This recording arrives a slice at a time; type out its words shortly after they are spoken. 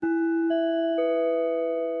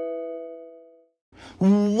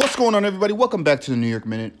What's going on, everybody? Welcome back to the New York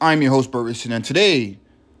Minute. I'm your host, Bert Richardson, and today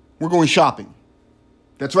we're going shopping.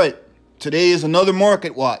 That's right. Today is another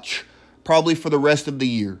Marketwatch, probably for the rest of the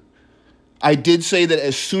year. I did say that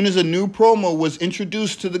as soon as a new promo was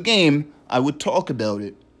introduced to the game, I would talk about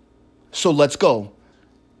it. So let's go.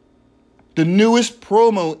 The newest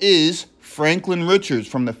promo is Franklin Richards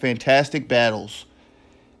from the Fantastic Battles.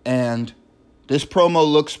 And this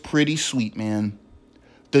promo looks pretty sweet, man.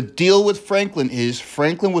 The deal with Franklin is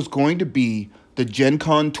Franklin was going to be the Gen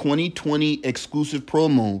Con 2020 exclusive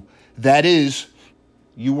promo. That is,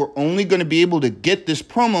 you were only going to be able to get this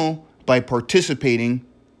promo by participating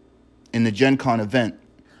in the Gen Con event.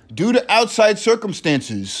 Due to outside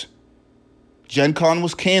circumstances, Gen Con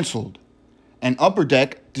was canceled, and Upper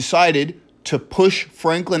Deck decided to push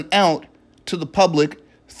Franklin out to the public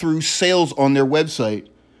through sales on their website.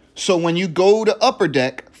 So when you go to Upper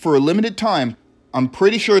Deck for a limited time, I'm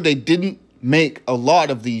pretty sure they didn't make a lot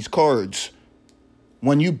of these cards.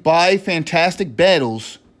 When you buy Fantastic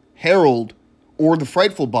Battles, Herald, or the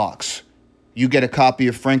Frightful box, you get a copy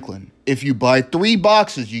of Franklin. If you buy 3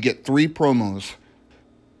 boxes, you get 3 promos.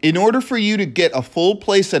 In order for you to get a full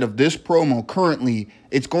playset of this promo currently,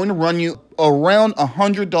 it's going to run you around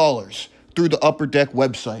 $100 through the Upper Deck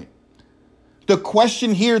website. The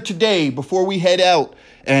question here today, before we head out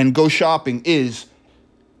and go shopping, is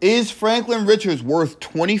Franklin Richards worth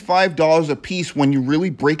 $25 a piece when you really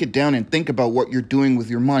break it down and think about what you're doing with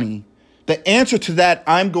your money? The answer to that,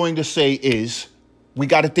 I'm going to say, is we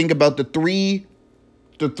got to think about the three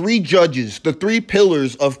judges, the 3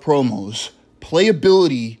 pillars of promos: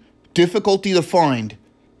 playability, difficulty to find,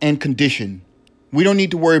 and condition. We don't need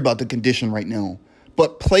to worry about the condition right now,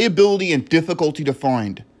 but playability and difficulty to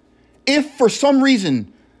find. If for some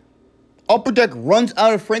reason Upper Deck runs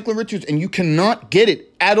out of Franklin Richards and you cannot get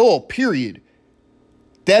it at all, period,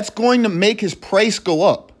 that's going to make his price go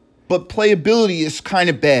up. But playability is kind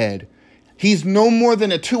of bad. He's no more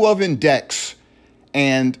than a 2 of index.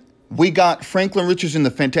 And we got Franklin Richards in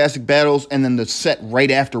the Fantastic Battles, and then the set right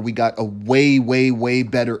after we got a way, way, way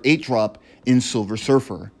better 8-drop in Silver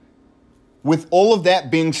Surfer. With all of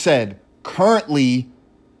that being said, currently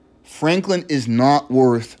Franklin is not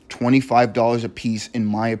worth $25 a piece in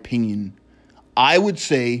my opinion. I would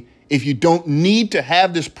say if you don't need to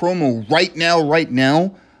have this promo right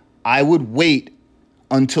now, I would wait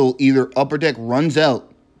until either Upper Deck runs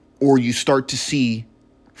out or you start to see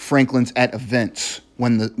Franklin's at events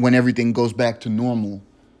when everything goes back to normal.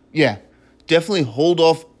 Yeah, definitely hold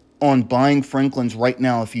off on buying Franklin's right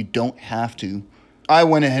now if you don't have to. I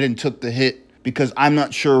went ahead and took the hit because I'm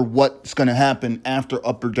not sure what's going to happen after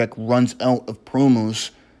Upper Deck runs out of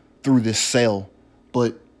promos through this sale.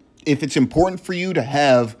 But if it's important for you to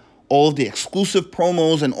have all of the exclusive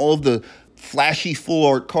promos and all of the flashy full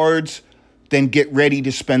art cards, then get ready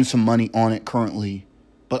to spend some money on it currently.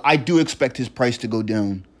 But I do expect his price to go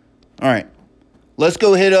down. All right, let's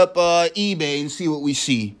go hit up eBay and see what we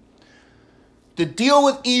see. The deal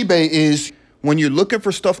with eBay is when you're looking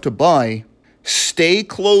for stuff to buy, stay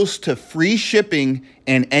close to free shipping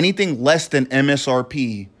and anything less than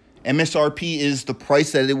MSRP. MSRP is the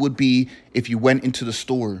price that it would be if you went into the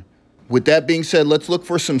store. With that being said, let's look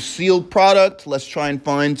for some sealed product. Let's try and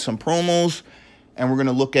find some promos. And we're going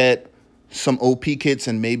to look at some OP kits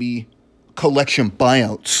and maybe collection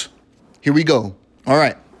buyouts. Here we go. All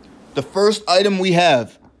right. The first item we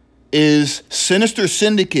have is Sinister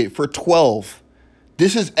Syndicate for $12.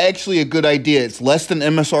 This is actually a good idea. It's less than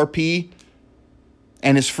MSRP.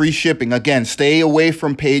 And it's free shipping. Again, stay away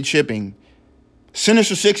from paid shipping.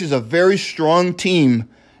 Sinister Six is a very strong team,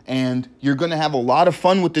 and you're going to have a lot of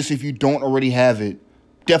fun with this if you don't already have it.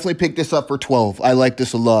 Definitely pick this up for $12. I like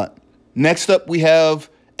this a lot. Next up, we have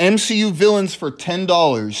MCU Villains for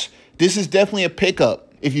 $10. This is definitely a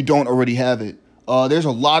pickup if you don't already have it. There's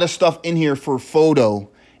a lot of stuff in here for photo,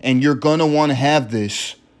 and you're going to want to have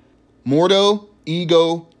this. Mordo,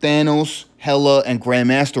 Ego, Thanos, Hela, and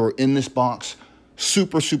Grandmaster are in this box.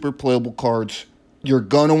 Super, super playable cards. You're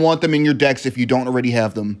going to want them in your decks if you don't already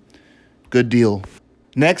have them. Good deal.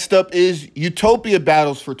 Next up is Utopia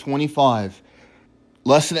Battles for $25.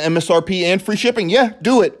 Less than MSRP and free shipping. Yeah,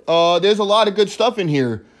 do it. There's a lot of good stuff in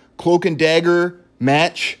here. Cloak and Dagger,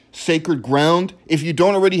 Match, Sacred Ground. If you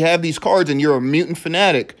don't already have these cards and you're a mutant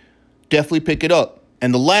fanatic, definitely pick it up.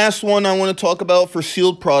 And the last one I want to talk about for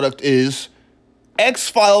sealed product is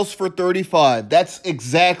X-Files for $35. That's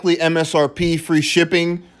exactly MSRP, free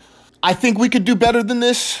shipping. I think we could do better than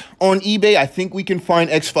this on eBay. I think we can find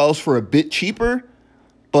X-Files for a bit cheaper.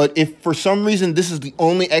 But if for some reason this is the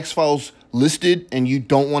only X-Files listed and you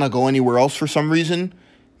don't want to go anywhere else for some reason,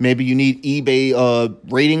 Maybe you need eBay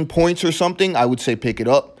rating points or something. I would say pick it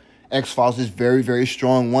up. X-Files is very, very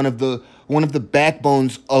strong. One of the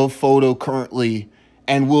backbones of photo currently.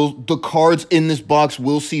 And the cards in this box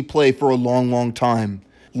will see play for a long, long time.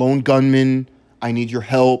 Lone Gunman, I Need Your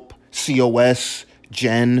Help, COS,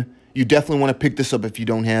 Jen. You definitely want to pick this up if you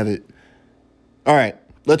don't have it. All right,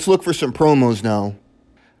 let's look for some promos now.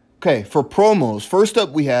 Okay, for promos, first up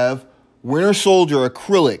we have Winter Soldier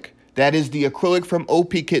Acrylic. That is the acrylic from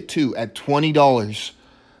OP Kit 2 at $20.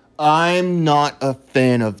 I'm not a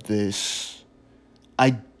fan of this.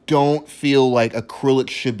 I don't feel like acrylic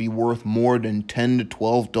should be worth more than $10 to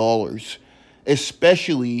 $12,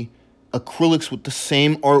 especially acrylics with the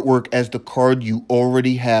same artwork as the card you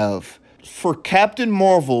already have. For Captain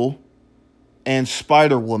Marvel and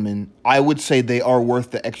Spider-Woman, I would say they are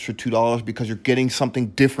worth the extra $2 because you're getting something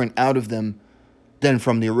different out of them than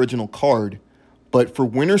from the original card. But for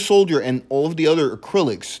Winter Soldier and all of the other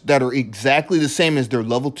acrylics that are exactly the same as their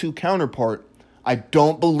level 2 counterpart, I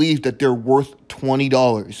don't believe that they're worth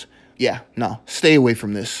 $20. Yeah, no, stay away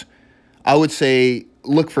from this. I would say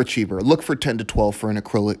look for cheaper. Look for $10 to $12 for an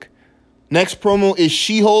acrylic. Next promo is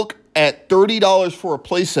She-Hulk at $30 for a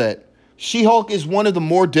playset. She-Hulk is one of the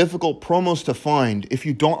more difficult promos to find. If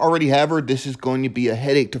you don't already have her, this is going to be a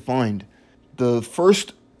headache to find. The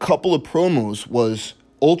first couple of promos was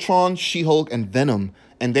Ultron, She-Hulk, and Venom,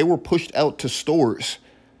 and they were pushed out to stores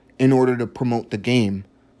in order to promote the game.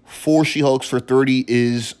 4 She-Hulks for $30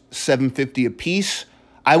 is $7.50 a piece.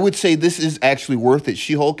 I would say this is actually worth it.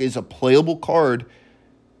 She-Hulk is a playable card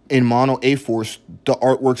in Mono A-Force. The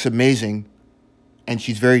artwork's amazing, and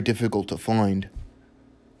she's very difficult to find.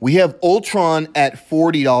 We have Ultron at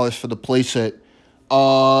 $40 for the playset.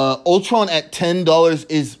 Ultron at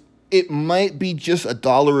 $10 it might be just $1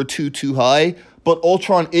 or $2 too high, but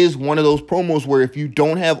Ultron is one of those promos where if you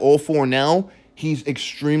don't have all 4 now, he's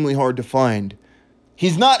extremely hard to find.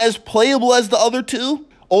 He's not as playable as the other 2.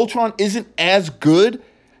 Ultron isn't as good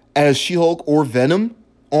as She-Hulk or Venom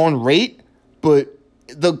on rate, but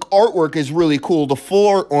the artwork is really cool. The full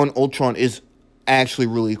art on Ultron is actually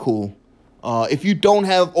really cool. If you don't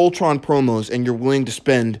have Ultron promos and you're willing to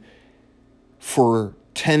spend for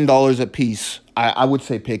 $10 a piece, I would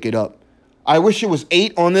say pick it up. I wish it was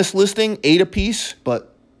 8 on this listing, 8 a piece,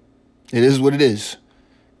 but it is what it is.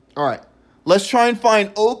 All right, let's try and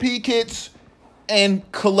find OP kits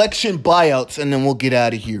and collection buyouts, and then we'll get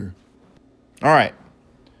out of here. All right,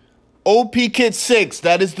 OP Kit 6,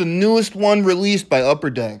 that is the newest one released by Upper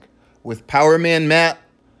Deck, with Power Man Matt,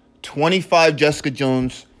 25 Jessica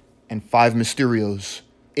Jones, and 5 Mysterios.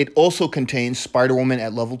 It also contains Spider-Woman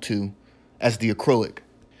at level 2 as the acrylic.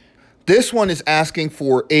 This one is asking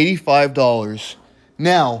for $85.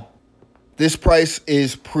 Now, this price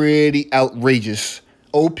is pretty outrageous.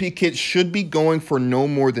 OP kits should be going for no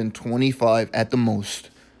more than $25 at the most.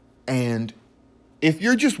 And if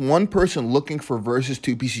you're just one person looking for Versus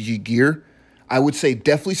 2 PCG gear, I would say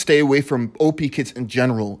definitely stay away from OP kits in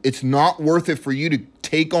general. It's not worth it for you to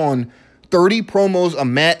take on 30 promos, a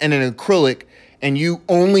matte, and an acrylic, and you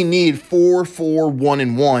only need 4, 1,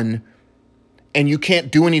 and 1. And you can't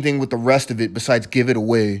do anything with the rest of it besides give it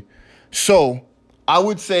away. So I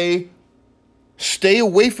would say stay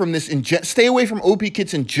away from this. Stay away from OP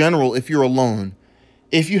kits in general if you're alone.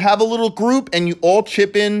 If you have a little group and you all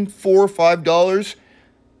chip in $4 or $5,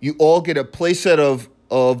 you all get a playset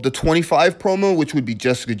of the 25 promo, which would be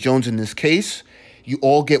Jessica Jones in this case. You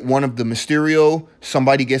all get one of the Mysterio.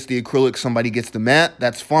 Somebody gets the acrylic, somebody gets the matte.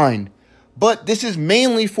 That's fine. But this is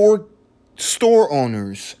mainly for store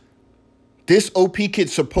owners. This OP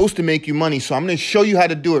kit's supposed to make you money, so I'm going to show you how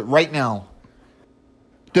to do it right now.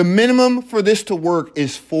 The minimum for this to work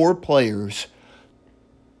is 4 players.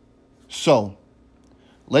 So,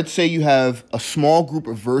 let's say you have a small group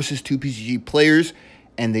of Versus 2 PCG players,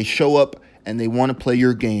 and they show up and they want to play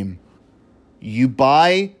your game. You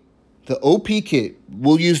buy the OP kit.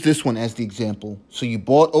 We'll use this one as the example. So you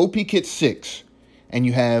bought OP Kit 6, and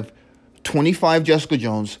you have 25 Jessica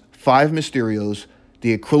Jones, 5 Mysterios,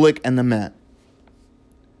 the acrylic, and the matte.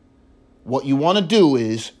 What you want to do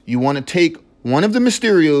is you want to take one of the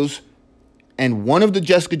Mysterios and one of the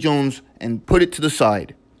Jessica Jones and put it to the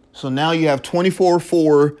side. So now you have 24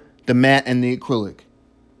 for the matte and the acrylic.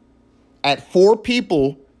 At 4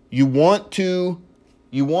 people, you want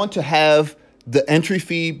to have the entry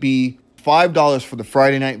fee be $5 for the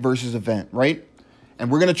Friday Night Versus event, right?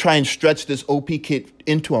 And we're going to try and stretch this OP kit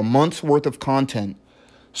into a month's worth of content.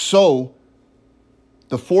 So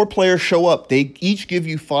the 4 players show up. They each give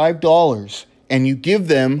you $5, and you give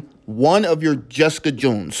them one of your Jessica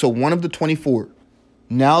Jones, so one of the 24.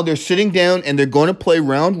 Now they're sitting down and they're going to play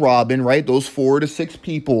round robin, right? Those 4 to 6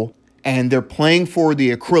 people. And they're playing for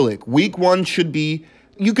the acrylic. Week 1 should be,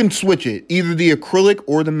 you can switch it, either the acrylic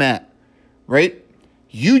or the matte, right?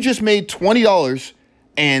 You just made $20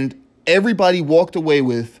 and everybody walked away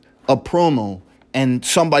with a promo and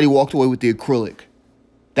somebody walked away with the acrylic.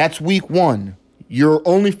 That's week 1. You're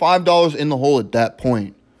only $5 in the hole at that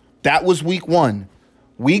point. That was week 1.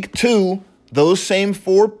 Week 2, those same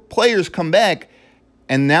 4 players come back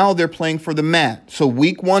and now they're playing for the matte. So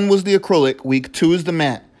week 1 was the acrylic, week 2 is the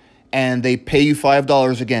matte. And they pay you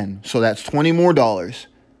 $5 again. So that's $20 more.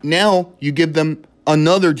 Now you give them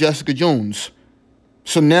another Jessica Jones.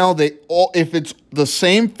 So now they all, if it's the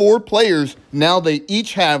same 4 players, now they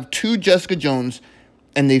each have 2 Jessica Jones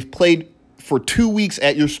and they've played for 2 weeks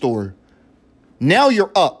at your store. Now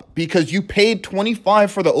you're up because you paid $25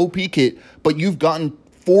 for the OP kit, but you've gotten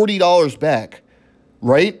 $40 back,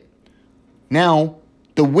 right? Now,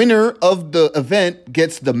 the winner of the event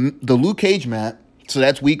gets the Luke Cage mat. So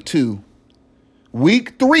that's week 2.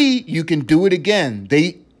 Week 3, you can do it again.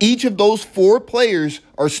 Each of those 4 players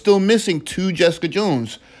are still missing 2 Jessica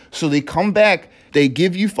Jones. So they come back, they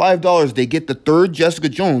give you $5, they get the 3rd Jessica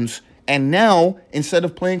Jones, and now, instead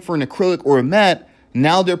of playing for an acrylic or a matte,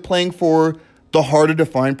 now they're playing for the harder to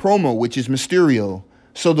find promo, which is Mysterio.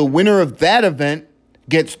 So the winner of that event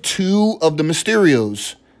gets 2 of the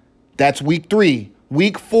Mysterios. That's week 3.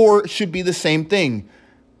 Week 4 should be the same thing.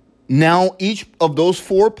 Now, each of those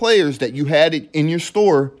 4 players that you had in your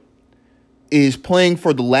store is playing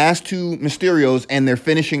for the last 2 Mysterios, and they're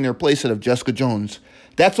finishing their playset of Jessica Jones.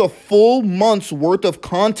 That's a full month's worth of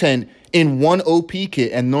content in one OP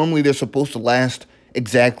kit, and normally they're supposed to last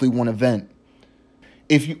exactly 1 event.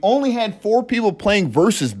 If you only had 4 people playing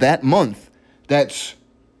Versus that month, that's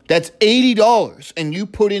 $80, and you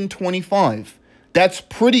put in $25. That's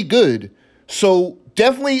pretty good. So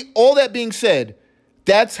definitely, all that being said,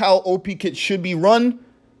 that's how OP kits should be run.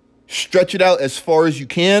 Stretch it out as far as you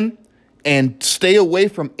can and stay away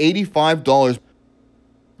from $85.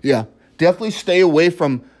 Yeah, definitely stay away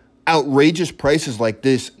from outrageous prices like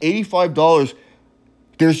this. $85,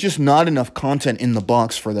 there's just not enough content in the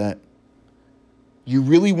box for that. You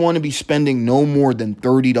really want to be spending no more than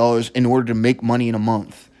 $30 in order to make money in a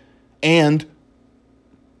month. And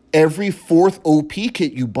every 4th OP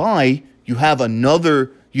kit you buy, you have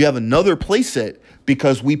another playset,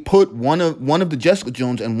 because we put one of the Jessica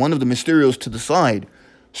Jones and one of the Mysterios to the side.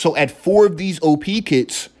 So at 4 of these OP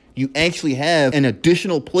kits, you actually have an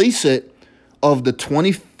additional playset of the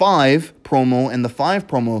 25 promo and the 5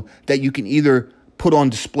 promo that you can either put on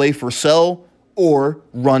display for sale or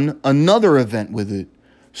run another event with it.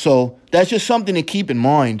 So that's just something to keep in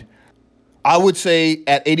mind. I would say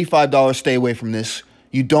at $85, stay away from this.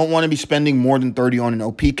 You don't want to be spending more than $30 on an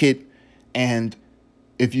OP kit, and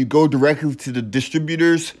if you go directly to the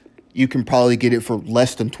distributors, you can probably get it for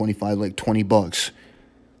less than $25, like $20.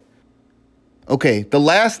 Okay, the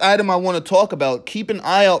last item I want to talk about, keep an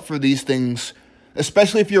eye out for these things,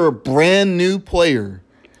 especially if you're a brand new player.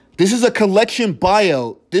 This is a collection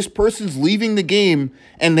buyout. This person's leaving the game,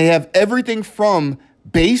 and they have everything from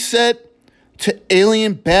base set to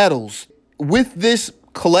alien battles. With this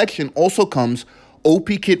collection also comes OP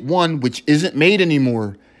Kit 1, which isn't made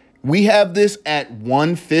anymore. We have this at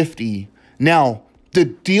 $150. Now, the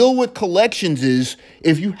deal with collections is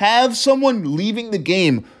if you have someone leaving the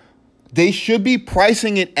game, they should be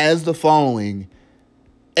pricing it as the following.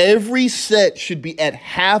 Every set should be at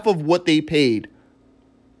half of what they paid.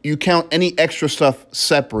 You count any extra stuff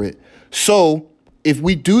separate. So, if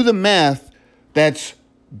we do the math, that's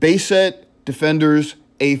base set, Defenders,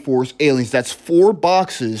 A-Force, Aliens. That's 4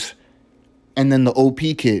 boxes, and then the OP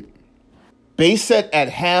kit. Base set at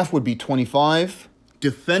half would be $25.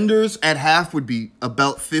 Defenders at half would be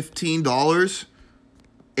about $15.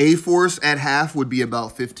 A-Force at half would be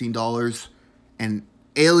about $15. And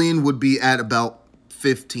Alien would be at about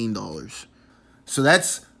 $15. So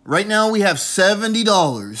that's, right now we have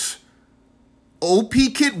 $70. OP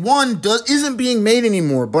Kit 1 isn't being made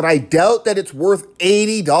anymore, but I doubt that it's worth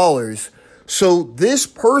 $80. So this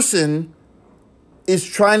person is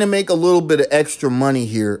trying to make a little bit of extra money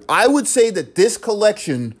here. I would say that this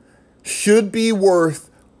collection should be worth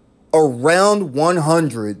around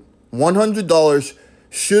 $100. $100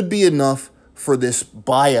 should be enough for this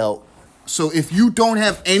buyout. So if you don't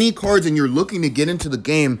have any cards and you're looking to get into the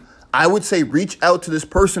game, I would say reach out to this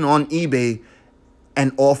person on eBay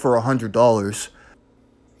and offer $100.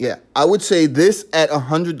 Yeah, I would say this at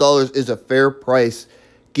 $100 is a fair price,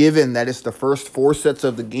 given that it's the first 4 sets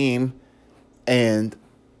of the game and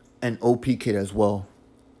an OP kit as well.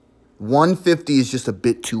 $150 is just a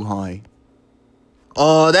bit too high.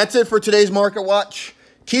 That's it for today's Market Watch.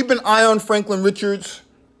 Keep an eye on Franklin Richards.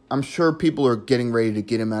 I'm sure people are getting ready to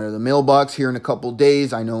get him out of the mailbox here in a couple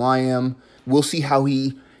days. I know I am. We'll see how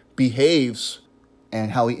he behaves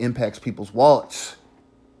and how he impacts people's wallets.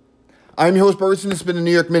 I'm your host, Burson. It's been the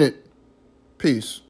New York Minute. Peace.